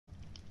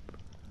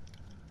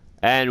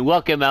And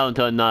welcome out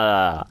to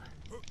another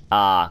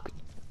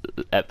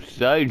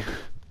episode.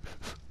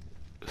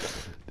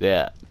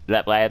 Yeah,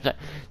 Let's Play episode.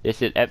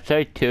 This is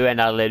episode 2 and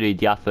I literally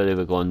just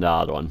delivered on the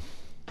other one.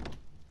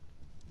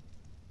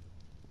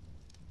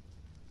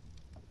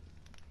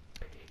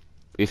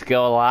 We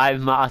still alive,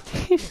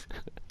 Marshies?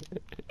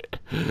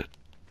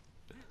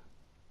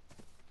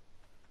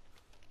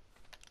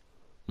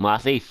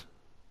 Marshies?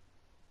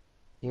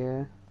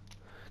 Yeah.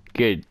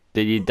 Good.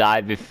 Did you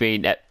die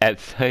between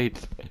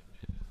episodes?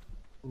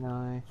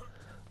 No.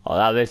 Oh,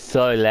 that was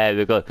so late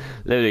because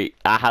literally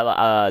I have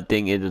a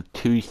thing in a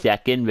 2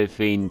 second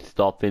between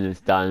stopping and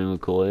starting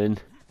recording.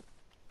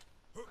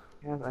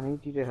 Yeah, I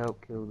need you to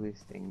help kill this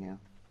thing now.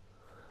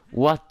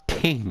 What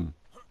thing?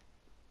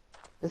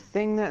 The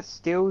thing that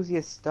steals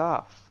your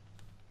stuff.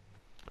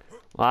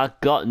 Well,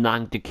 I've got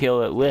nothing to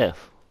kill it with.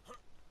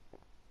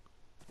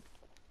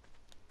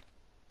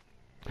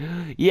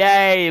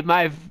 Yay!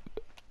 My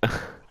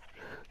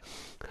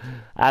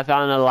I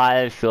found a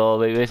live saw.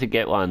 We should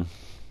get one.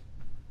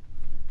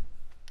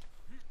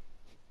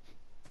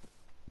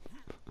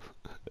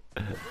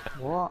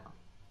 What?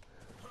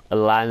 A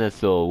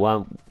dinosaur.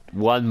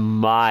 One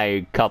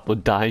my couple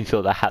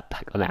dinosaurs I had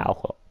back on our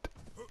hot.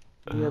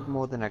 You have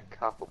more than a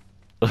couple.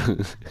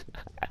 Hell,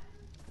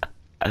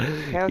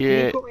 can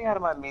Yeah. you put me out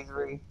of my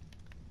misery?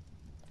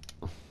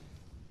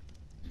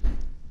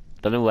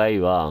 Don't know where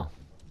you are.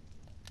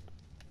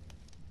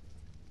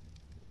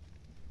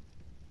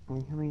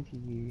 I'm coming to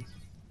you.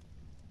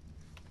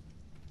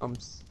 I'm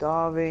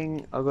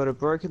starving. I got a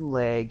broken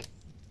leg.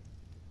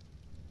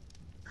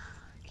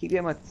 Keep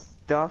getting my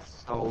stuff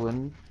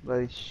stolen by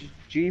this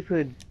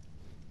stupid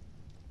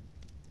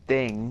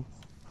thing.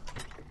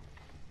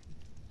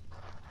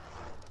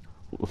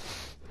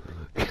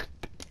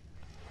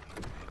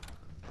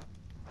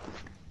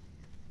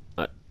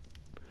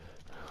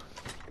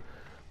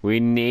 We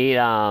need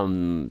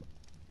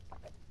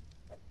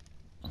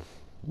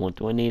what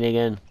do I need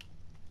again?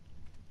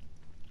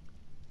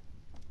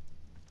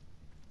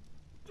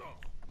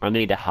 I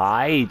need a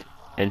hide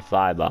and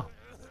fiber.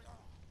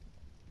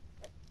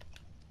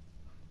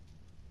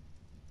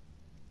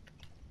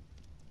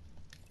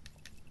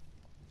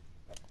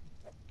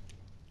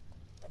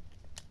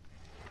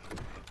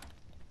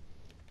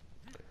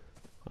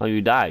 Oh,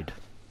 you died.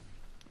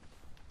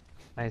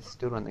 I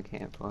stood on the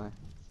campfire.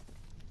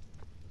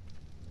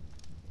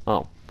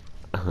 Oh.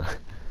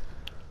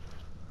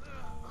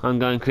 I'm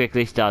going to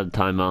quickly start the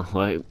timer.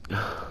 Wait.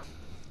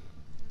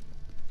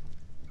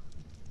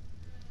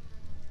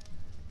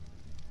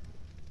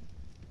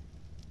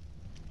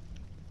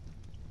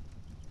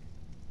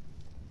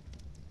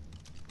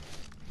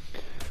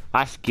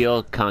 I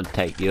still can't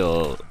take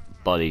your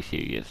body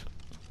serious.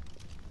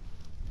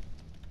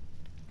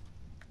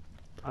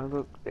 I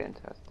look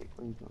fantastic.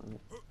 What are you doing?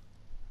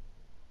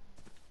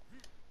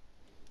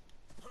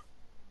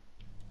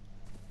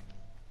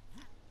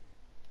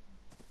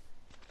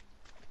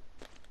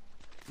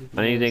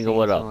 Anything or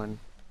what up?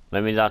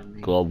 Let me just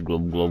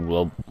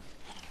glob.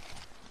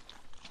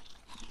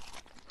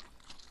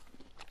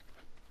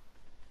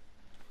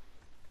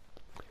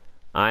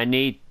 I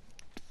need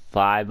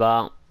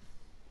fiber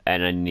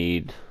and I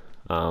need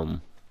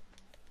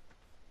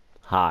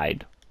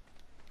hide.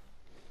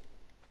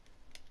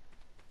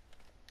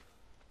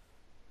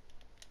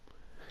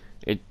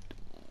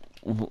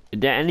 Are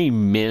there any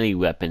melee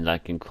weapons I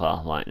can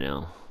craft right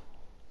now?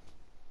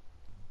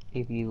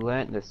 If you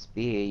learnt the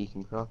spear, you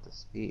can craft the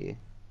spear.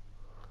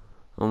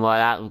 I'm like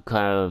that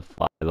kind of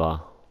fiber.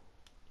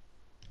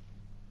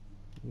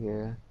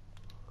 Yeah.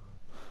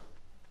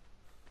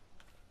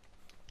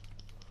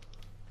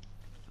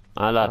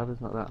 I like.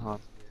 Fiber's not that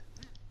hard.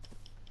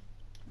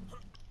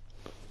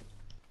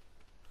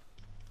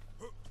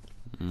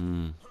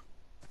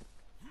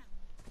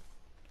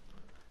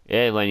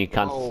 Yeah, when you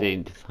can't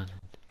see.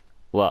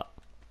 What?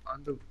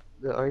 Under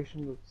the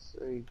ocean looks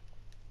so.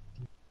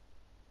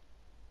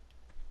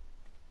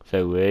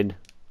 So weird.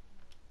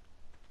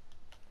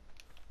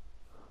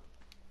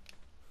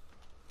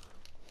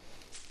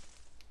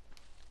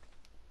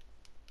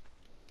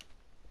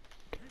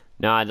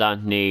 Now I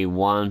don't need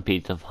one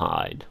piece of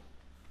hide.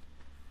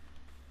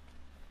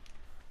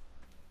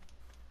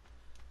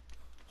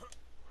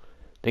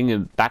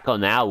 Thinking back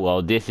on our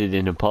world, this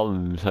isn't a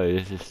problem, so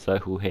this is so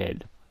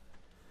weird.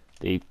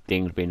 These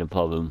things being a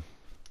problem.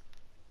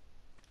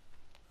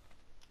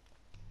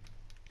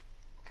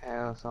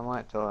 Chaos, I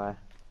might die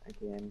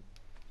again.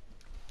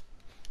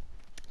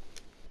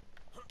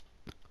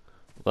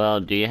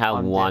 Well, do you have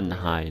I'm one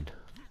definitely- hide?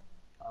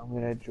 I'm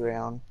gonna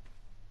drown.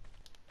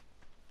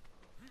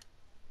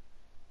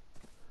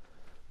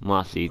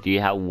 Marcy, do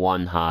you have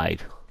one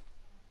hide?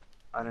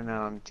 I don't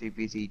know, I'm too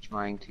busy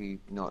trying to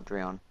not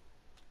drown.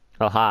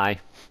 Oh, hi.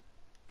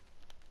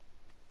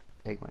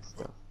 Take my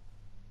stuff.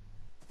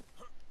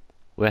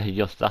 Where's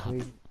your stuff?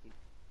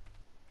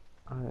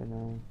 I don't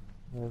know.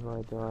 Wherever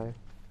I die.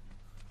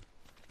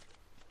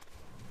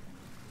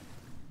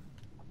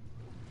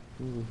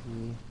 Over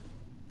here.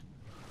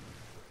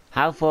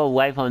 How far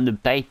away from the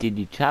base did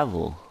you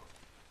travel?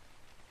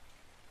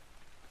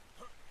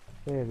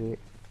 Fair bit.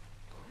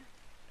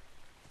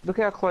 Look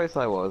how close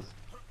I was.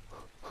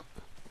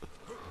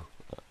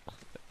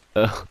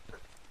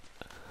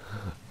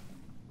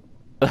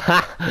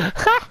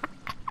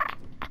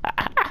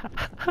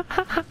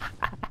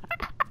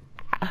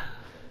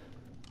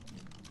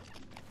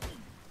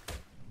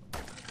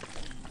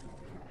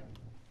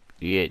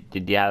 Yeah,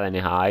 did you have any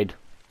hide?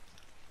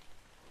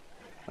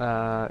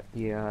 Yeah,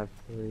 I have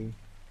 3.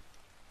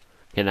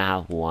 Can I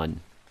have 1?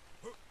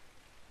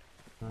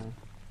 No.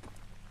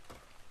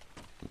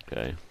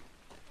 Okay.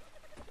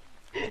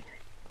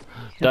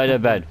 Go to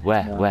bed.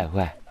 Where? No. Where?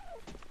 Where?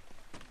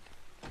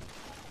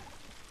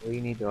 What do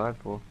you need the hide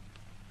for?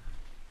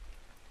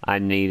 I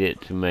need it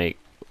to make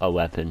a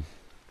weapon.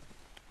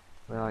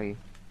 Where are you?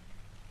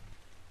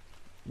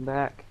 I'm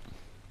back.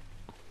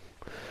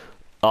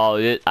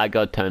 Oh, I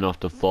gotta turn off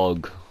the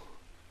fog.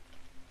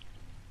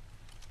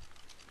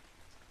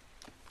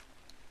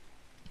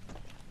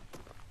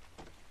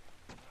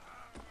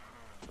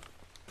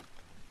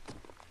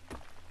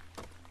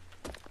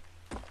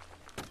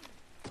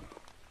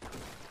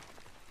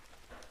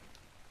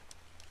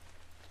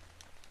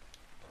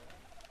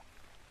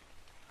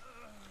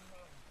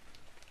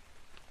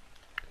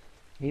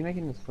 Are you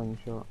making the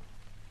slingshot?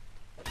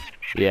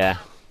 Yeah.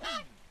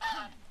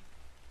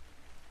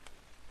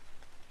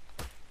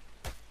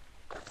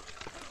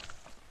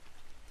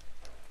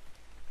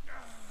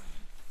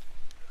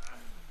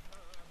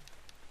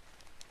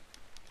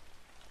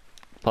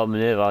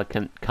 Problem is, I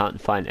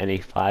can't find any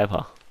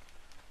fiber.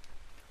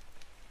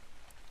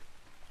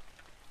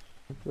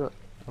 I've got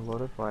a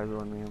lot of fiber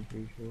on me, I'm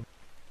pretty sure.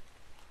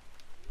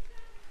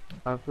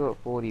 I've got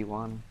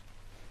 41.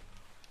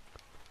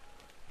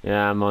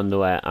 Yeah, I'm on the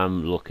way.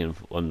 I'm looking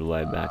on the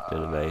way back to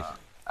the base.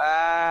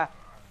 Ah!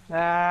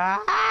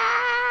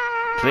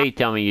 Ah! Please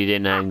tell me you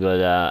didn't angle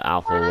the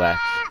Alpha Rex.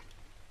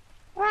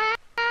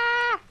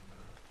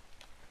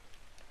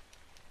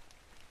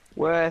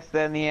 Worse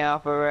than the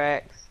Alpha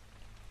Rex.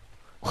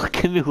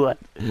 Look at me, what?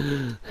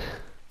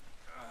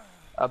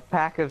 A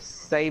pack of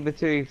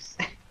saber-tooths.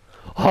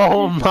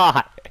 Oh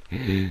my!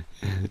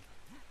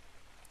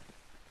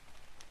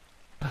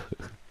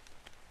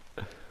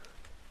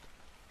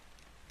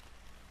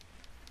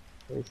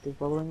 Are they still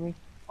following me?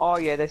 Oh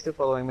yeah, they're still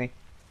following me.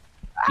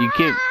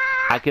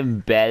 I can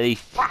barely.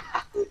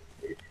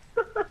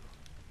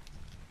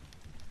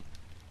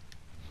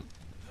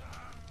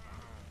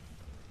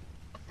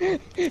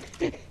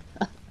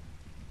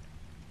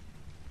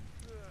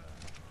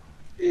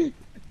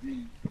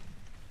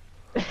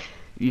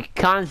 You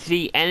can't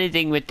see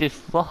anything with this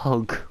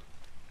fog.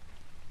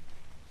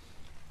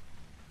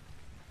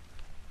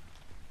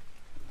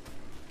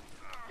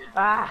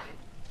 Ah!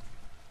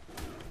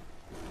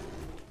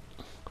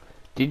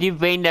 Did you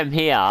bring them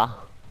here?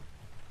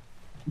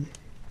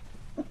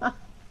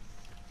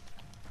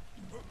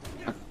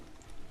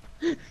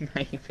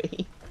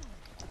 Maybe.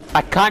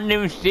 I can't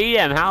even see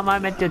them. How am I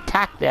meant to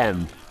attack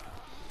them?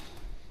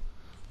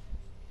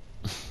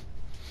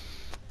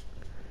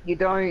 You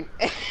don't.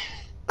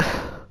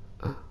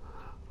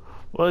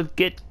 Well,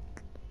 get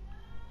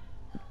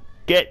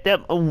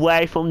them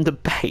away from the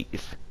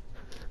base.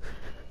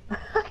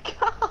 I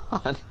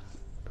can't.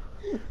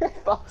 They're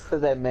faster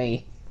than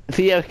me.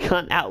 See, I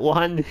can't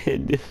outrun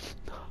this.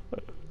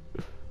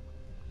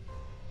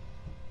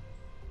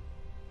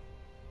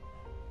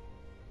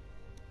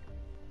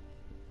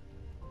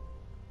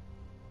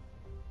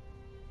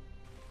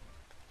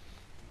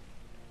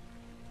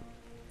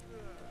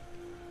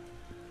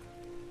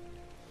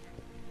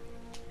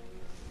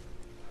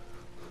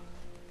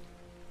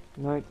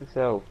 Note to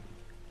self.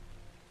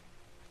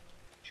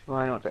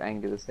 Try not to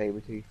anger the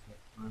saber-tooth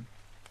next time.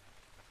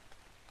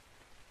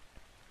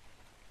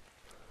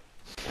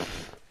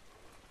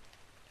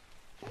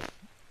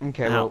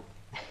 Okay, Ow.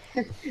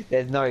 well,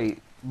 there's no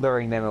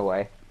luring them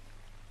away.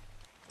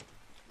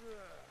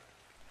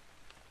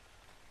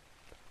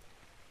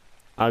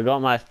 I got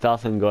my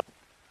stuff and got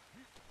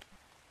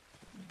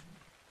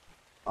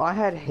I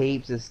had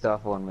heaps of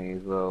stuff on me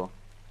as well.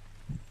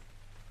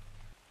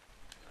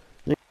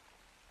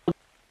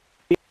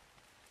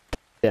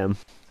 them.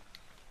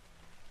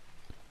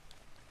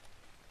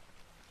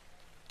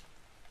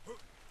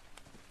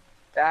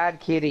 Bad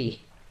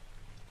kitty.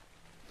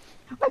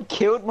 I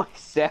killed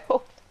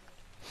myself.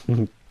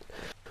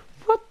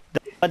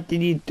 What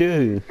did you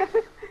do?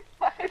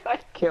 I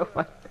killed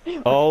myself.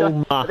 Oh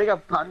I my! think I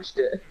punched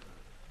it.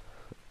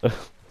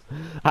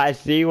 I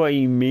see what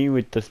you mean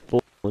with the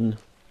spawn.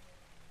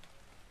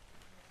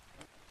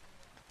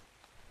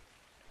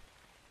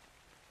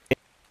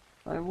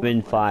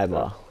 Wind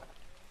fiber.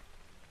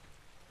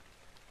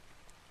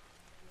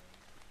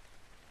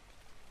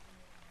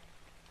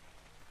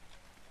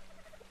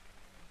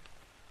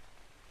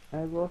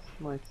 I lost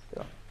my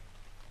stuff.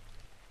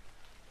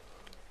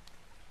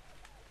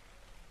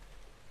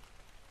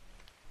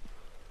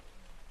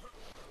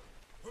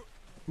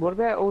 What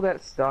about all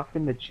that stuff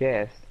in the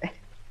chest?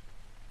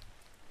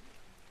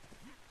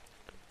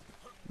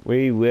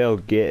 We will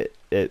get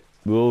it.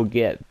 We'll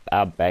get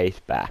our base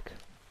back.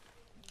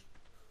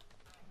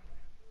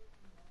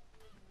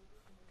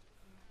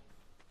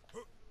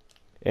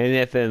 And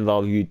if it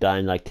involves you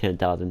dying like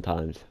 10,000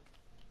 times.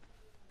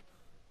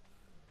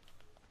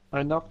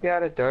 I knocked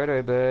out a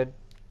dodo bird.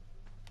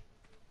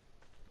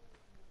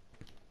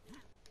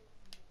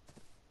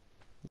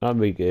 That'd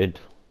be good.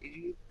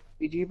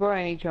 Did you by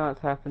any chance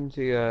happen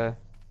to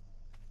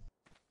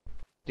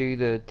do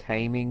the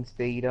taming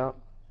speed up?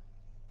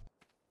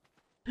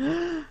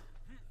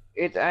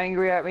 It's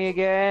angry at me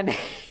again.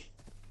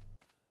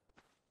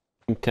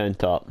 Turn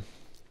top.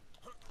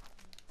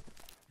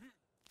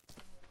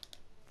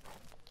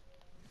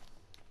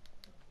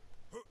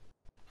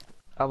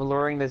 I'm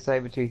luring the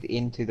saber-tooth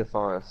into the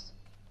forest.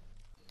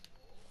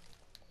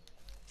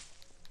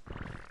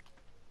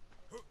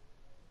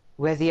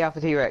 Where's the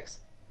Alpha T-Rex?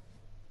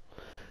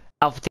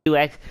 Alpha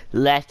 2X,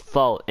 left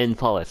fault in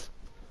forest.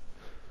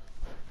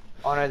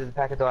 Oh no, there's a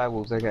pack of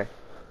direwolves, okay.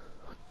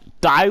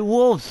 Die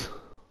wolves!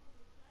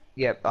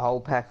 Yep, a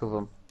whole pack of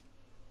them.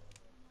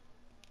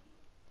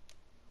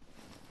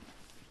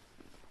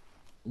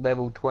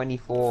 Level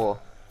 24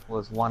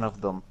 was one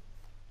of them.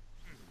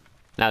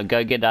 Now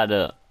go get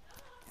other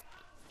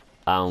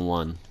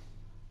one.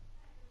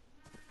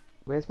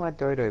 Where's my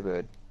dodo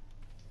bird?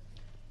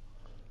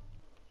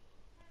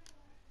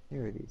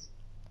 Here it is.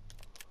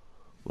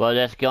 Well,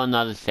 let's get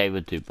another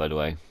saber tooth, by the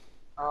way.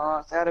 Oh,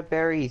 it's out of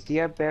berries. Do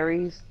you have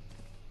berries?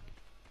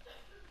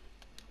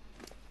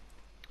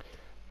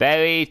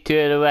 Berry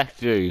to the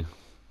rescue.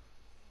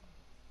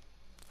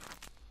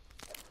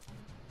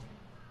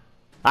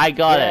 I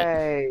got it.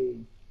 Yay!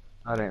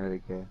 I don't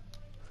really care.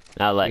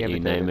 I'll let Yeah, you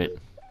but name don't- it.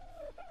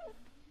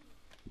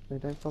 No,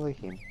 don't follow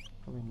him.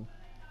 Follow me.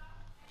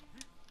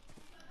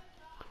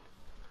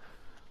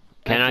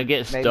 Can I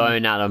get Maybe-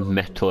 stone out of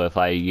metal if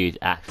I use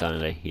axe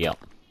only? Yep.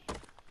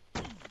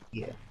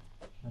 Yeah,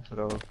 that's what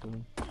I was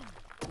doing.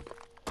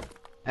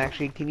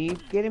 Actually, can you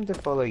get him to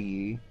follow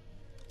you?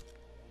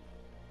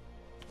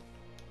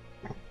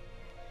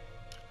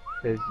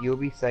 Because you'll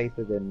be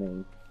safer than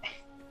me.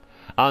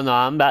 Oh no,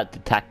 I'm about to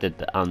attack the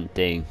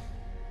thing.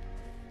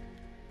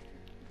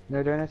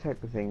 No, don't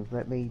attack the things.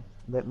 Let me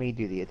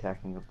do the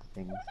attacking of the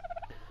things.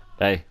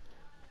 Hey.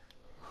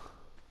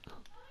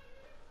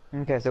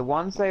 Okay, so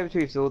one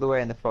saber-tooth's all the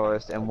way in the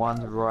forest, and one's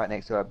right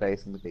next to our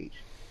base on the beach.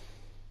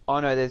 Oh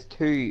no, there's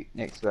two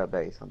next to our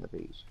base on the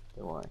beach.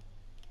 Don't worry.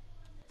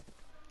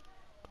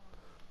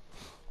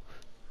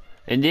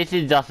 And this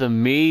is just a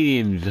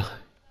medium.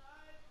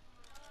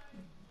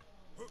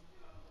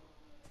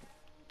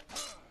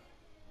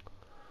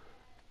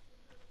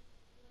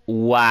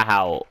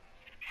 Wow.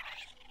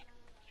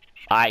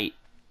 I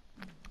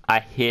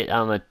hit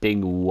on a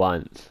thing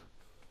once.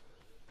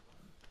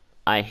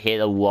 I hit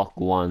a rock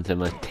once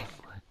and my thing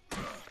went.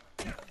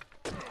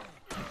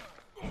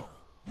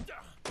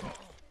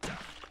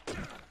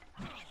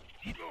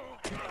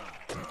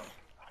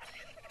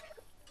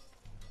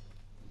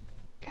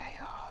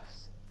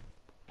 Chaos.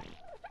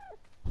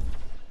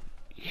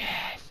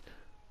 Yes.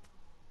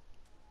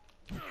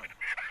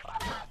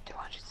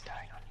 200 stone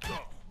on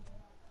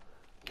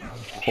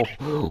you.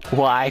 Oh,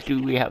 why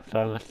do we have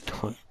so much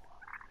stone?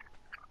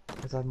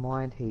 Because I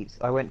mined heaps.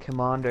 I went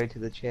commando to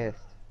the chest.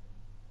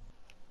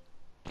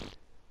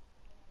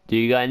 Do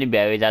you got any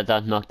berries that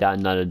just knocked down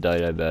another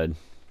dodo bird?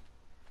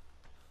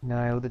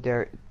 No, all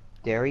the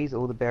dairies,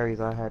 all the berries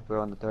I had were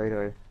on the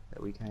dodo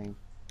that we came.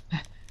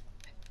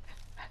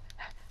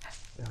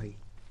 Sorry.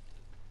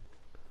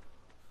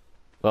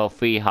 Well,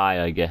 3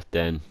 high, I guess,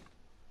 then.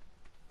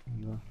 There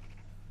you are.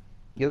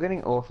 You're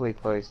getting awfully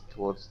close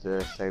towards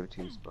the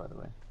saber-tooths, by the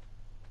way.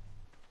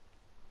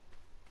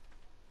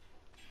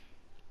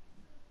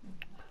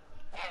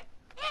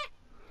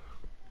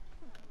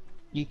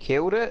 You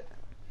killed it?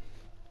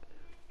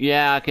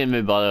 Yeah, I can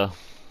move bother.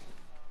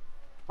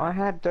 I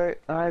had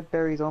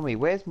berries on me.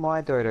 Where's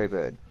my dodo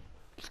bird?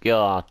 Skill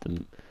after,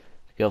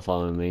 skill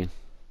following me.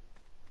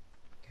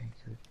 Okay,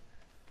 good.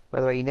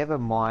 By the way, you never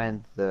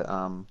mined the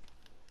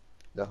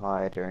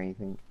hide or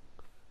anything.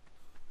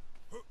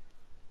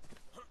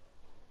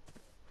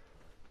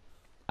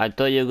 I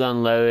thought you were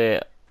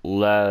gonna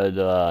lower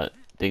the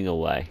thing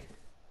away.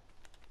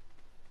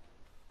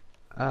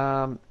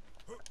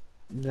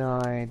 No,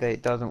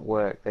 it doesn't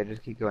work. They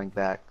just keep going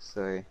back,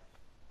 so...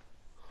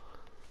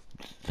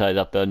 So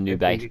up the new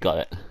Okay, base, got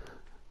it.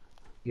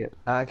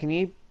 Yep. Can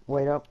you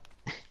wait up?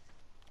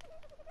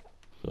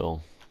 So,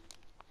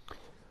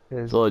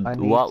 Because So, I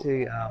need what-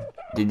 to,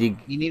 did you?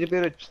 you need to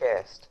build a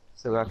chest,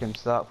 so I can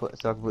so I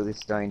can put this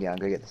stone down,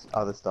 go get this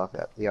other stuff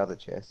out, the other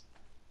chest.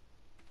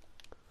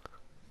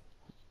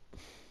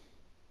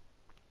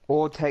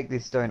 Or take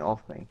this stone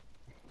off me.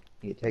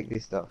 Here, take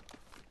this stuff.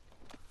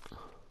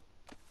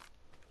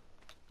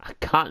 I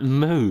can't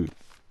move.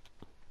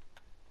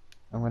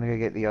 I'm gonna go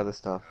get the other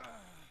stuff.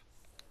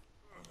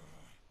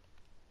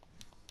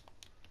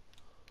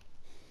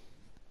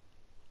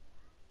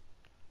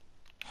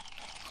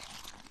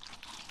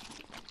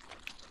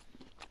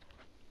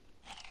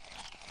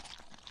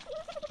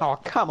 Oh,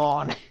 come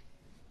on!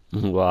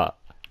 What?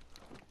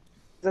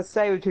 There's a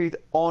saber-tooth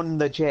on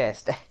the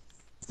chest.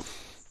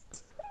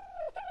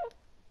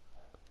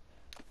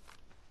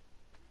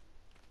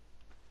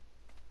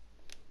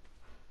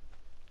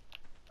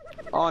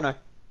 Oh no.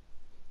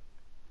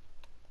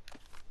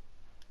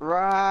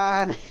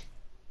 Run!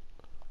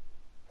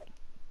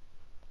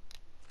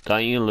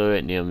 Don't you lure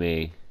it near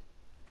me.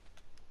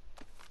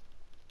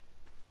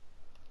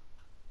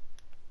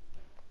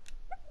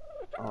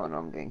 Oh no,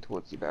 I'm getting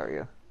towards the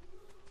barrier.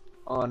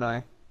 Oh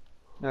no.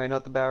 No,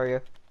 not the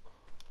barrier.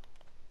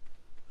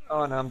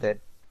 Oh no, I'm dead.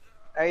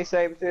 Hey,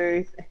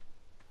 Sabretooth!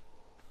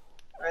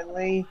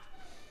 Friendly?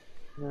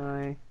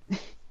 No.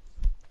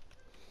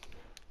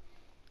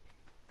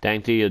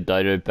 Thanks to your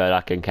dodo bird,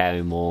 I can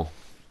carry more.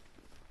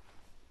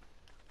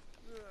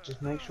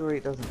 Just make sure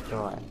it doesn't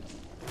die.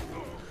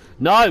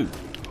 No!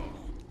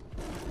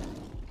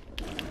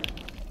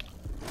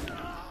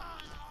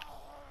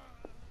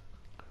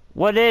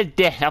 What is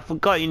this? I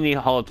forgot you need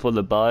hold for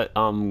the boat,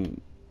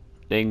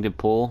 thing to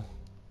pull.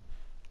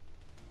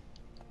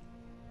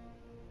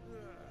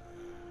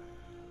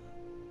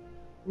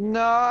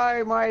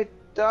 No, my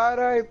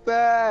dodo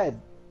bird!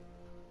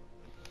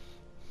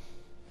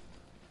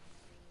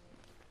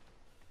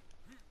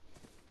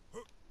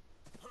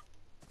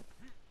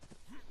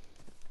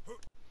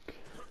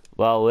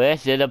 Well,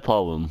 this is a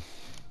problem.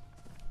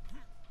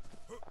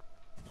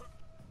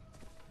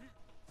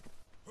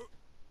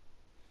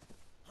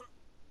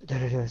 The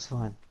dodo bird's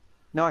fine.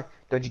 No,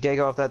 don't you dare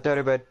go off that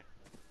dodo bird.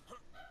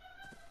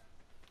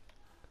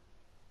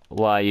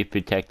 Why are you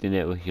protecting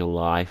it with your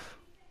life?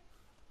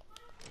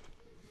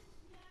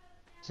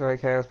 Sorry,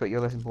 Chaos, but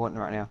you're less important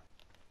right now.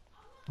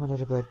 My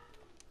dodo bird.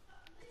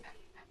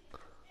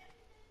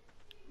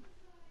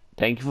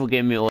 Thank you for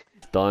giving me all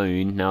that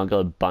stone. Now I've got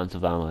a bunch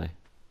of ammo.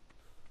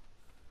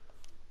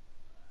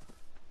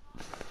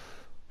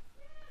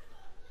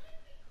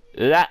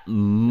 Is that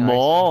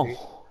more? Nice.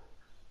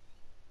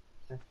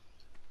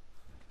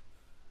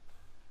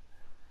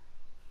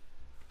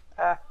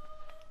 Ah.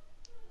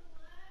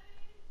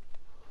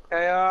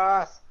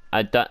 Chaos!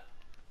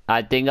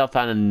 I think I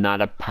found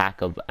another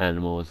pack of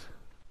animals.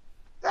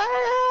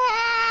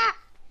 Ah!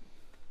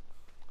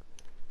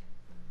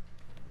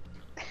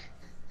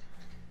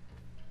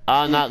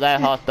 Oh, not that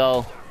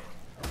hostile.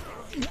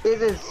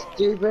 This is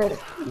stupid.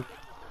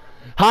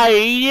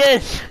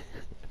 Hyenas!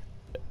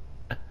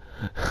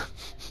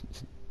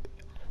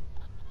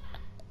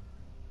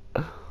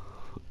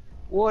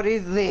 What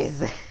is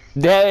this?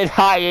 There is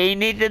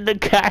hyenas in the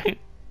game.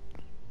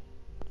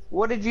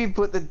 What did you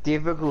put the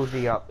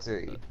difficulty up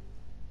to?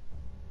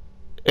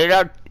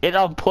 It's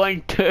on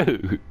point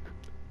 2.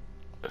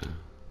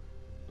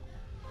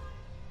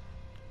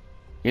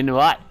 You know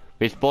what?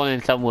 We're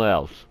spawning somewhere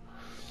else.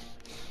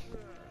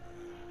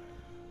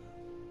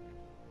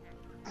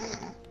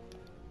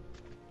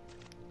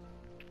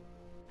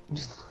 I'm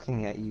just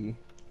looking at you.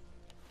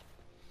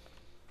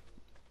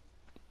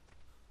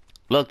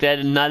 Look,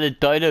 there's another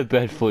dodo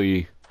bird for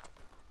you.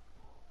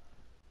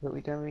 But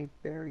we don't have any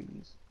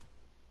berries.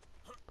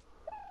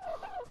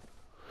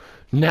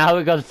 Now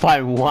we gotta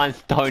find one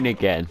stone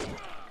again.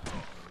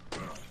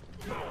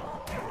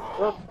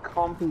 What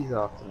compies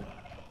after me?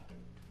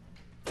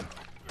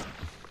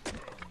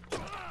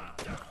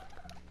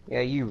 Yeah,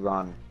 you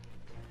run.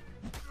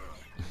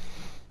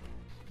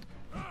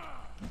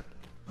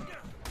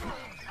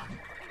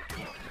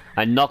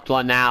 I knocked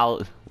one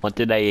out. What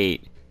did they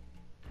eat?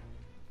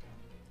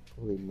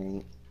 Probably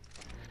me.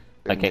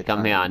 Okay,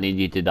 come here. I need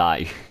you to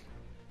die.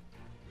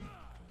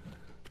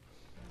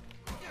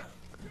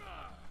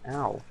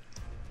 Ow.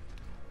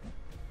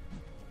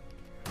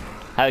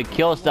 Hey,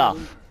 kill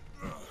stuff.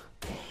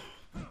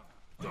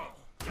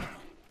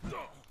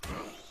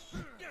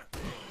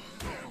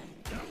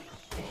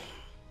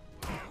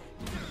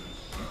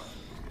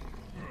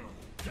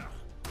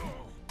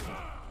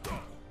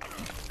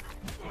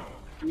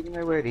 Do you even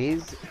know where it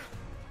is?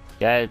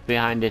 Yeah, it's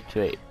behind the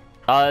tree.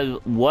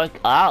 Work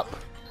up.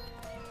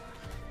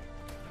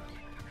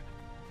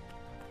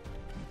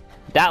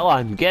 That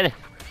one, get it.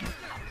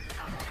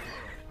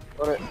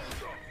 Got it.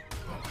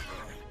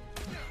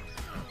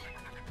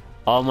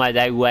 Oh my,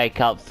 they wake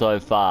up so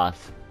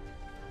fast.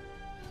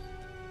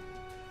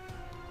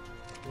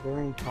 Are there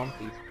any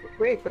compies?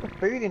 Quick, put the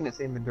food in its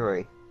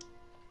inventory.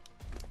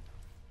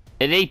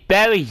 It eats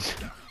berries.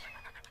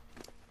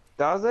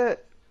 Does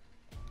it?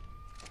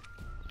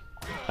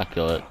 I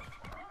kill it.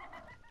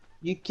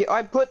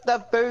 I put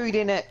the food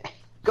in it.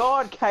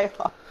 God,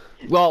 Chaos.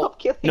 Well, Stop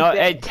killing no,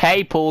 them. it's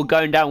people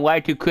going down way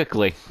too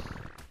quickly.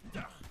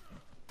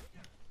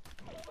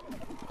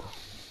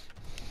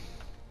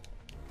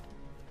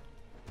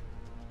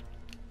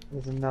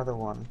 There's another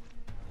one.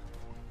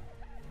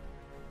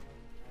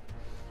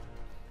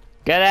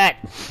 Get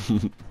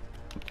it!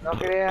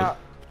 Knock it out.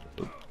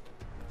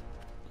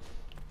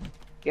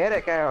 Get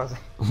it, Chaos.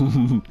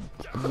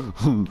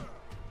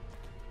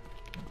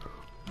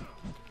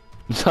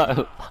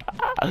 So,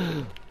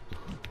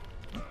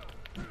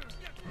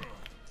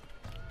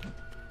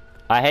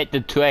 I hit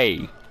the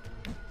tree.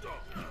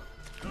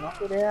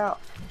 Knock it out.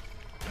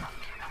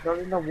 Throw it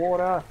in the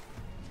water.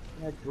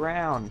 I'm gonna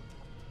drown.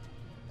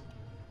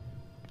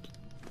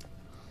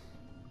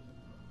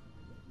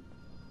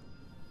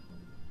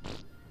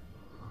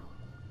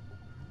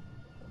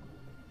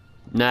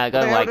 No, I What the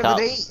gotta hell wake up.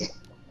 does it eat?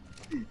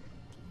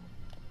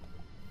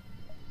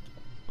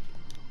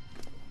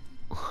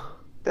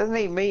 Doesn't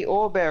eat meat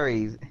or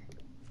berries.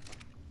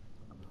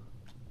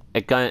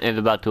 It's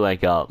about to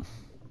wake up.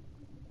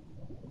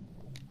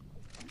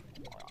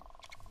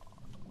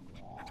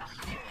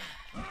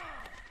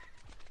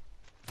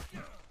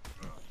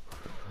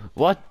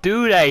 What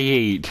do they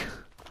eat?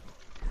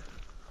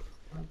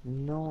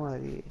 No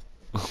idea.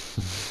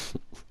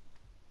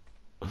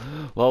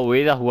 Well,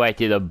 we just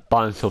waited a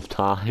bunch of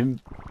time.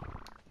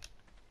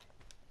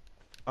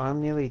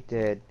 I'm nearly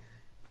dead.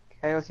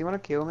 Chaos, you wanna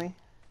kill me?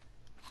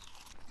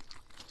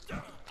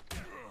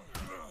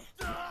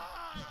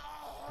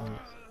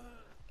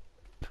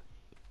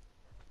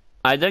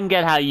 I don't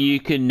get how you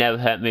could never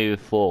hurt me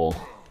before.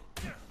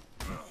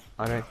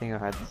 I don't think I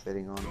had the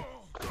setting on.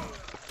 I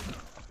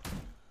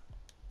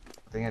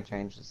think I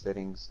changed the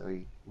settings so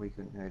we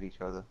couldn't hurt each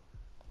other.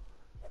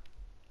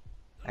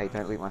 Hey,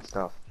 don't leak my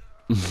stuff.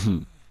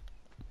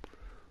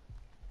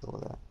 All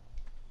that.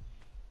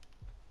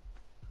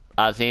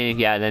 I was seeing if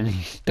you had any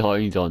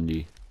stones on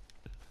you.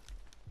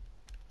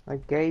 I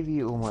gave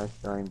you all my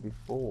stone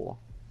before.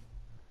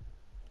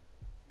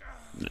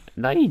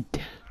 No, you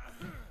didn't.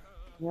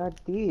 Yeah, I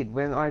did,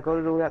 when I got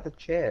it all out the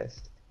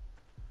chest.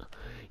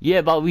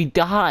 Yeah, but we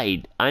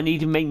died. I need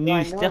to make Yeah, new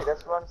I know, stuff.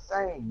 that's what I'm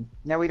saying.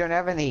 Now we don't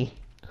have any.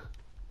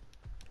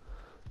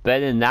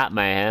 Better than that,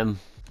 man.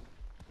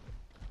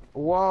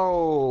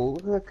 Whoa,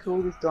 look how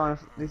cool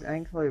this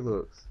ankle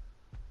looks.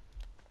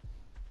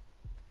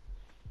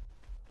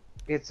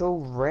 It's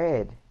all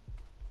red.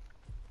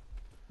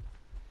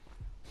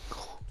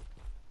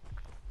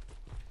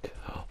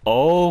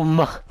 Oh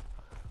my.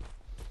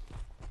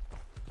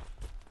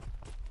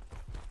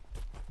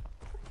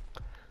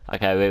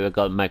 Okay, we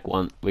gotta make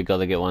one. We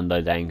gotta get one of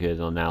those anchors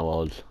on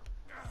our odds.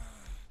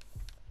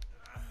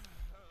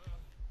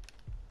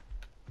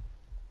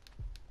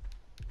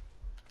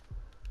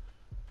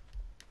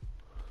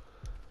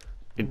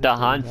 It's the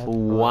hunt for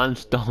one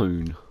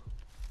stone.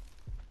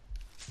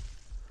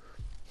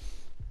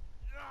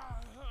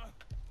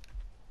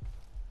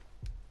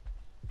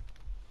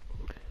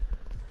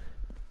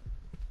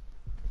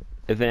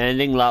 If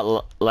anything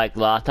like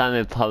last time,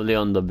 it's probably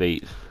on the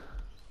beach.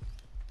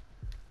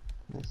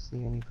 Let's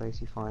see any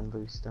place you find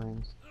loose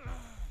stones.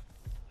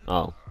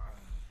 Oh.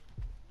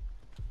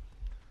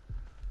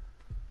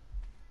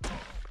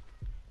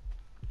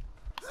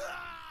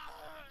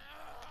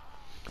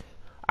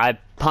 I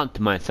pumped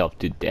myself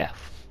to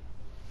death.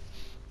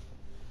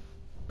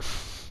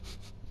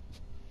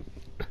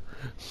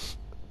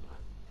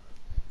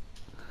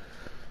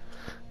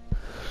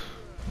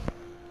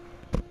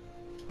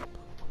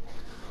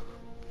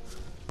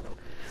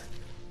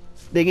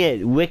 Thing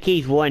is,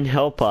 wikis won't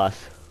help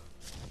us.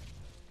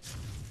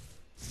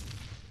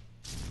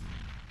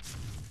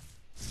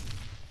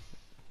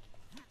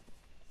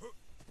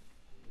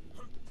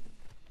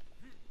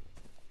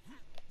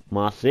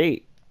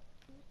 Marcy.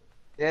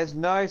 There's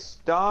no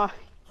stone.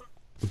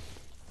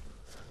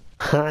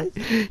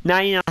 Now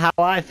you know how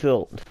I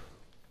felt.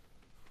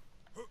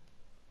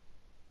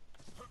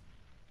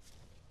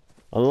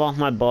 I lost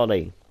my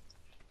body.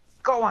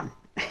 Go on.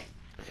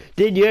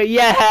 Did you?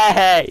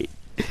 Yay!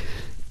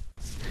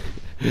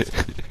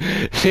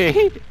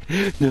 See?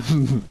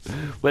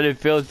 When it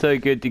feels so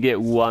good to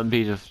get one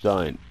piece of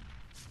stone.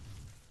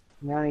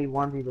 Now I need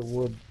one piece of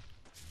wood.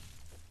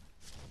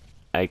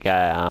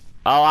 Okay,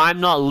 oh, I'm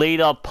not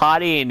leader of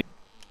party.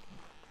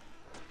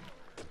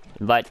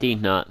 Invite these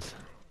nuts.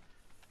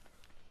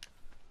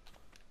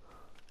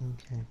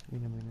 Okay, wait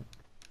a minute.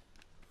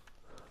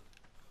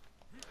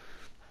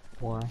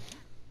 Why?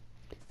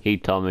 He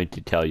told me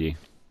to tell you.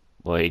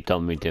 Well, he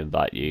told me to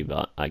invite you,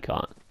 but I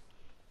can't.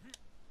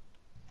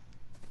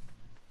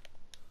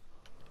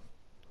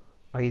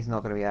 Oh, he's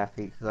not gonna be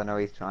happy because I know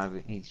he's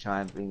been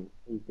trying to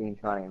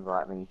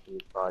invite me to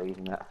his parties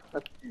and that.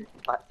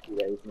 Like 2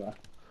 days now.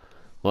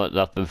 What's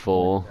up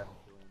before?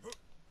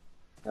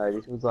 No,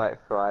 this was like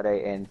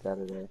Friday and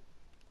Saturday.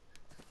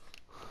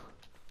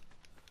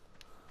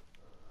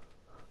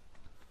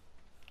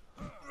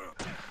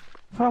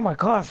 Oh my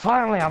god,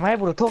 finally I'm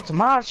able to talk to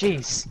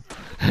Marshies!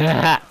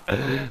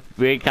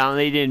 We're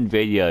currently doing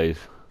videos.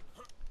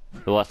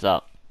 So what's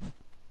up?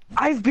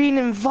 I've been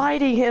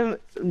inviting him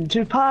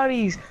to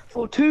parties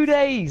for 2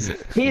 days!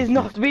 He has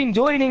not been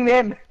joining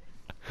them!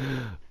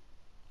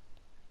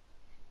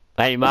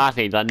 Hey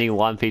Martin, I need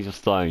one piece of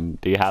stone.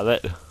 Do you have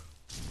it?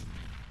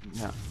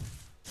 No,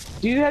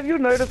 Do you have your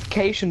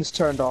notifications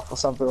turned off or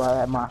something like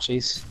that,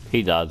 Marshies?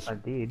 He does. I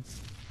did.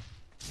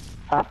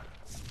 Huh?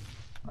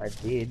 I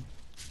did.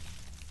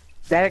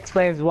 That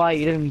explains why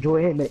you didn't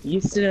join him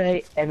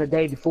yesterday and the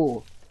day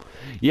before.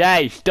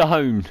 Yay,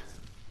 stone!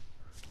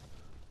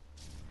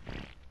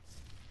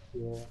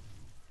 Yeah.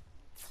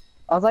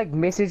 I was like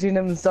messaging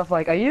him and stuff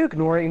like, are you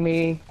ignoring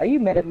me? Are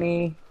you mad at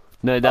me?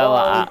 No, that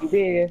Oh, you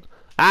did.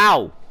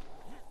 Ow!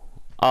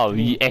 Oh,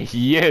 it's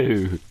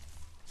you!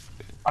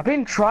 I've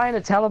been trying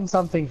to tell him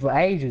something for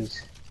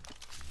ages.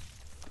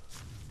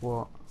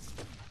 What?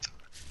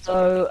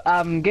 So,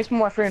 guess what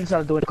my friend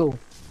started doing at school?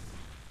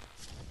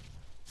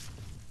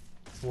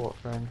 What,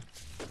 friend?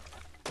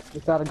 We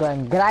started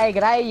going, g'day,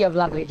 g'day, you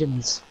blood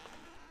legends.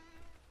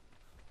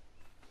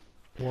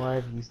 Why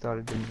have you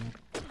started doing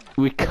that?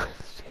 We can't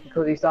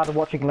Because we started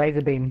watching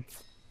Laser Beam.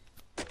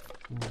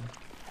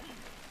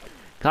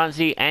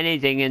 see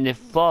anything in the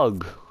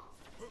fog.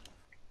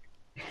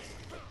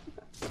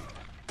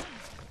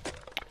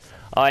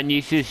 Oh, and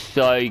you should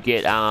so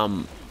get,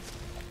 Arc.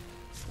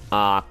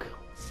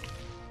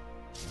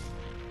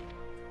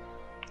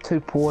 Too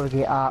poor to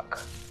get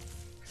Arc.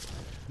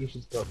 You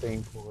should stop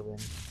being poor then.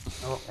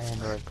 Oh,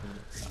 and I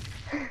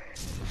can.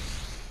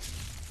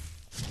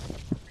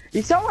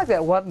 You sound like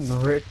that one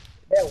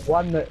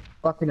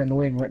fucking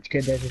annoying rich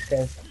kid that just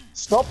says,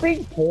 stop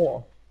being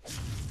poor.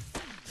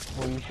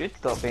 Well, you should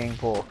stop being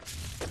poor.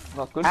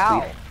 Not good for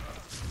Ow. you.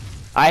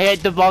 I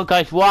hit the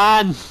Broncos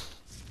 1!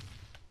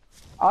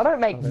 I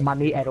don't make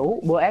money at all.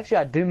 Well, actually,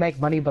 I do make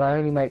money, but I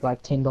only make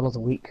like $10 a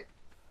week.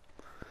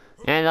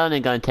 And it's only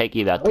gonna take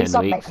you about At least 10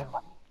 I'm weeks. making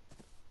money.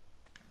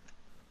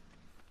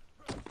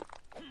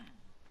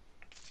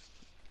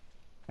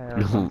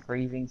 I'm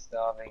freezing,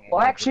 starving.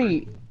 Well,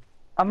 actually,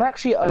 I'm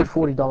actually owed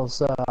 $40,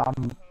 so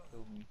I'm,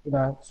 you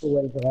know, still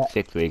waiting for that.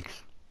 6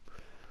 weeks.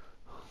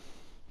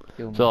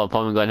 Kill me. So I'm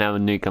probably gonna have a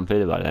new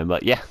computer by then,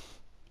 but yeah.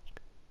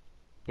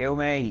 Kill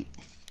me.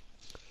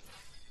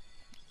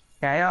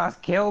 Chaos,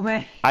 kill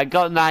me. I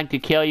got nothing to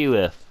kill you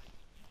with.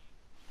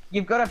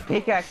 You've got a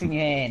pickaxe in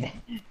your hand.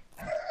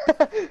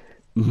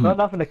 Got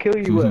nothing to kill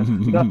you with.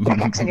 You got a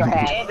pickaxe in your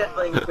hand. And a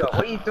slingshot.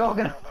 What are you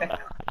talking about?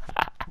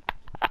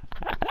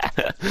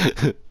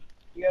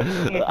 You have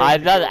a pickaxe.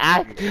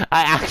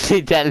 I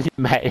accidentally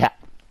made that.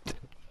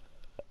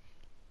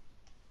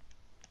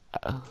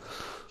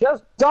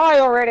 Just die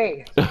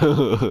already!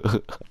 No.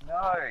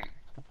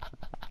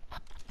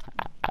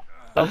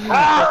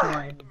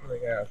 Ah!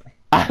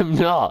 I'm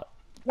not.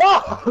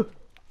 No!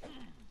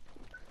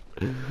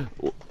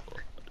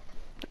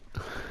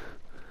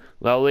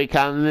 Well, we're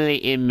currently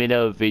in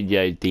middle of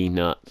video,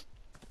 D-nuts.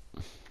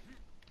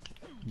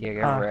 Yeah,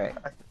 go Ah. right.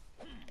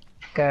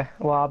 Okay,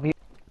 well, I'll be.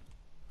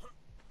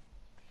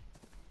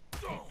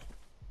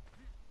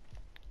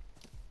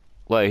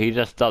 Wait, he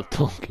just stopped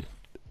talking.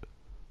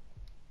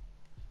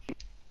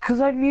 Cause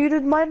I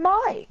muted my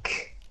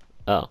mic!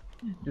 Oh.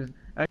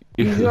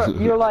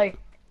 You're like,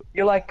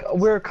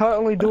 we're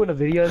currently doing a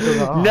video, so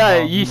like, oh, No,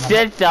 oh, you no.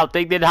 said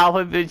something, then half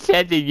of it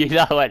said it, you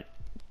know what?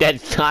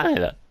 That's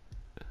Canada.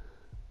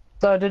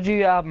 So did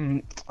you,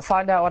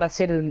 find out what I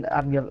said in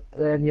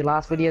your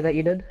last video that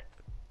you did?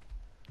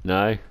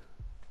 No.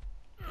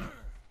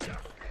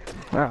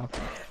 Oh.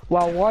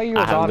 Well, while you were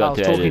I haven't gone, I got was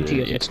to talking edit to it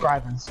your yet.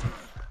 subscribers.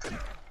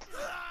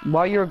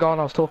 While you were gone,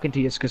 I was talking to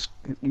your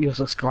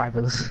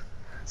subscribers.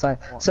 So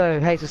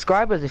hey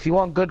subscribers, if you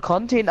want good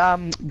content,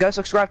 go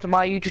subscribe to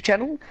my YouTube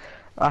channel.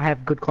 I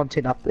have good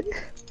content up there.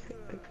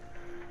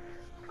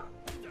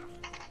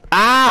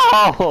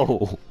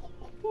 Ow!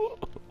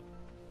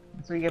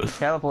 That's what you get for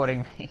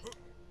teleporting me.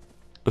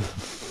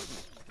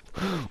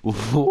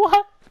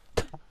 What?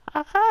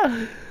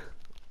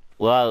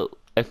 Well,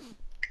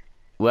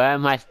 where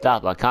am I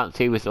stuck? I can't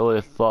see with all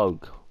the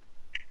fog.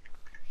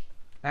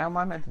 How am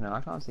I meant to know? I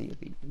can't see your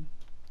people.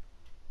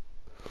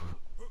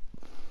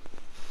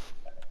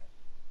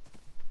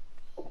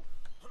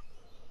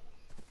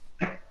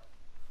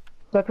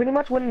 So pretty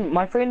much when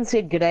my friend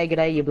said g'day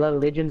g'day you bloody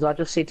legends, I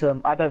just said to him,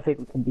 I don't think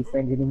we can be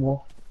friends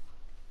anymore.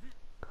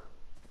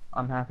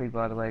 I'm happy,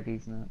 by the way,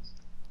 these nuts.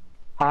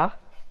 Huh?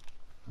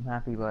 I'm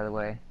happy, by the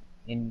way.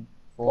 In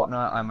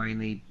Fortnite, I'm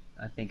only,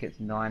 I think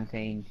it's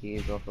 19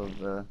 tiers off of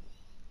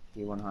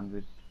tier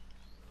 100.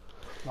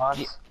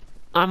 Nice.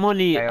 I'm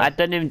only, Chaos. I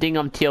don't even think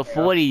I'm tier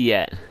 40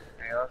 yet.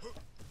 Chaos.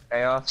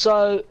 Chaos.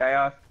 So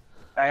Chaos.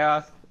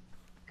 Chaos.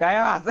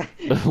 Chaos.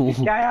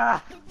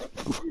 Chaos.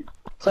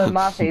 So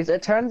Marshies,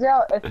 it turns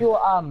out if you're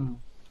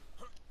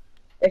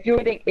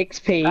getting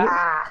XP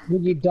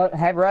when you don't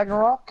have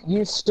Ragnarok,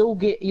 you're still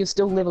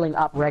leveling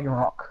up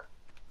Ragnarok.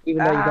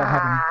 Even though you don't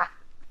have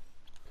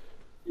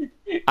him.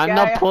 I'm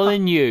not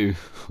pulling you.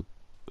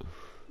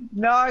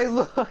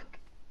 No, look.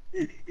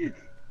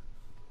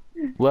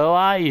 Where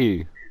are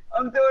you?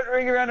 I'm doing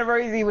ring around a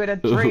rosy with a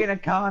tree and a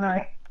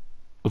carno.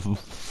 Oh,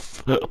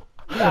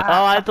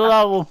 I thought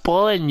I was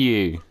pulling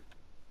you.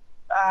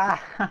 Ah.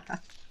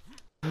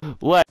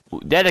 What?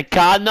 That a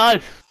card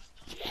knife?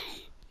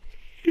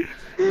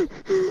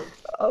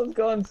 I've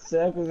gone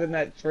circles in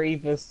that tree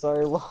for so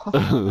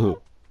long.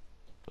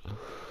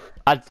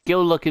 I'm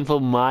still looking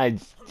for my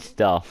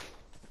stuff.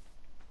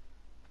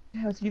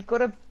 Yes, you've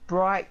got a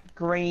bright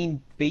green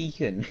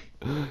beacon.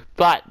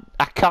 But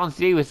I can't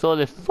see with all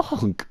the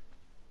fog.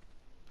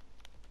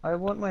 I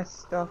want my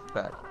stuff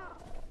back.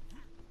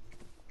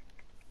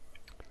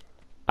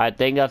 I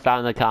think I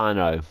found the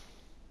Carno.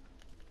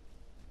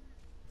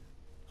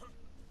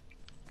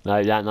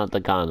 No, that's not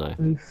the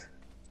Carno.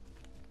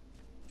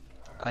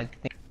 I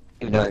think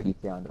you know if you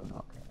found it or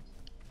not.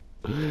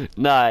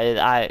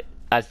 No,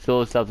 I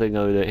saw something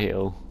over the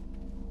hill.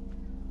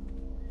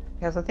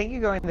 Yes, I think you're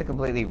going the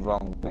completely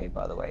wrong way,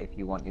 by the way, if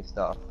you want your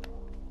stuff.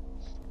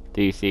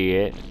 Do you see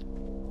it?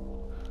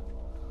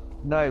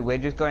 No, we're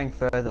just going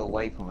further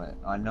away from it.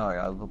 I know,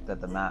 I looked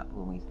at the map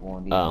when we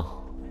spawned in. Oh.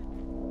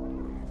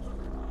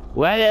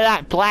 Where did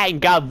that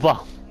plane come from?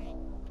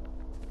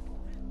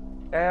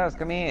 Chaos,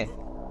 come here.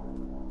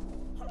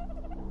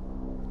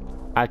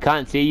 I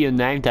can't see your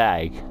name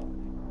tag.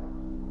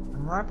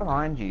 I'm right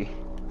behind you.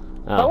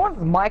 Oh. Someone's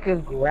mic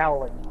is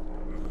growling.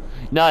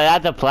 No,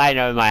 that's a plane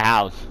over my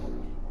house.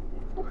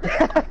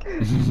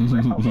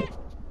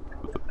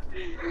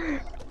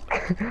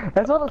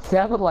 That's what it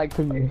sounded like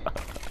to me.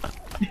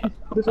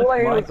 That's all I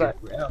hear was like.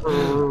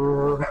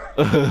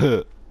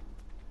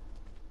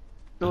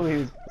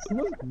 Someone's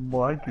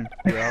mic is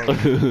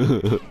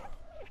growling.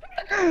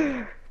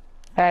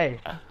 Hey,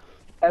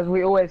 as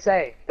we always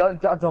say,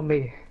 don't judge on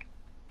me.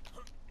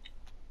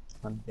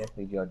 I'm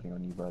definitely judging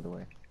on you, by the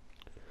way.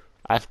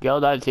 I still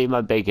don't see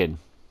my bacon.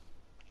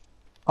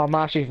 Oh,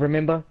 Marshies,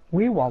 remember?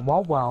 We won,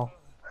 wow.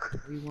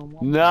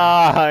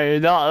 No,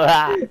 not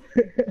that.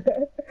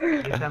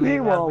 We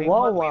won,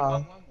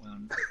 wow.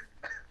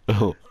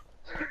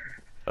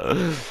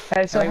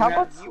 Hey, so how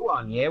much? You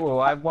won, yeah? Well,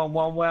 I won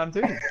 1 round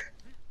too.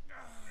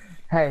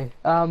 Hey,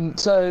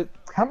 so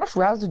how much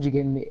rounds did you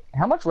get in the?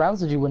 How much rounds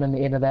did you win in the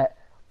end of that?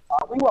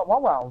 We won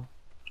 1 round.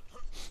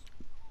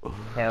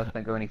 Chaos,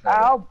 don't go any further.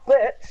 Ow,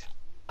 bitch!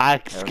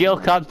 I still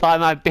can't find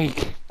my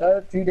bacon.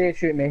 Don't you dare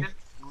shoot me.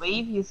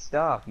 Leave your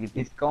stuff.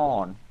 It's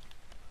gone.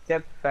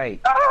 Accept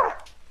fate. Ah!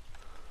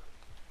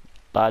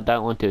 But I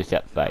don't want to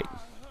accept fate.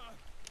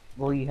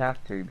 Well, you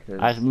have to because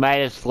I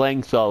made a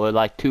slingshot with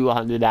like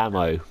 200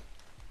 ammo.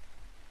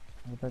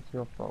 well, that's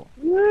your fault.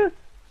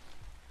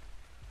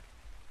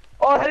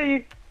 Oh,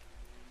 hey!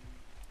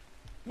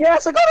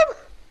 Yes, I got him!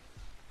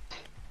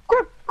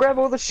 Grab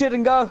all the shit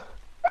and go.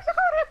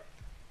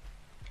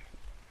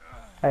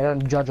 Hey,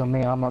 don't judge on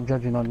me. I'm not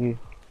judging on you.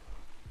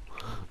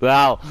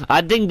 Well,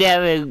 I think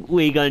that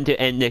we're going to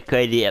end the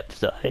crazy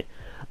episode.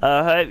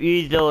 I hope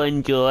you all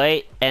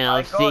enjoy, and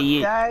I'll see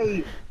you.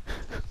 Dave.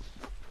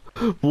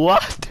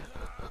 What?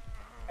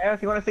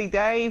 Chaos, you want to see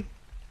Dave?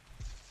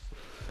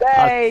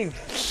 Dave!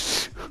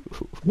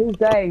 Who's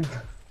Dave?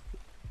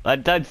 I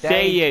don't see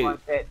Dave, you. my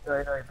pet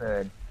dodo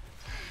bird.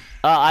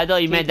 Oh, I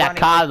thought you meant that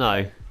running car, this though.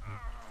 way.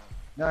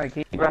 No,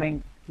 keep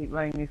running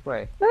this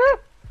way.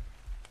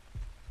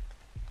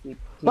 Keep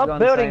Stop going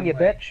the building, same you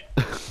way.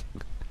 bitch.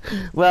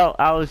 Well,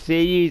 I will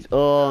see you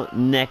all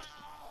next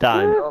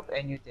time. Stop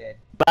and you're dead.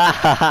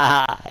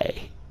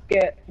 Bye.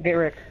 Get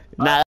Rick. Now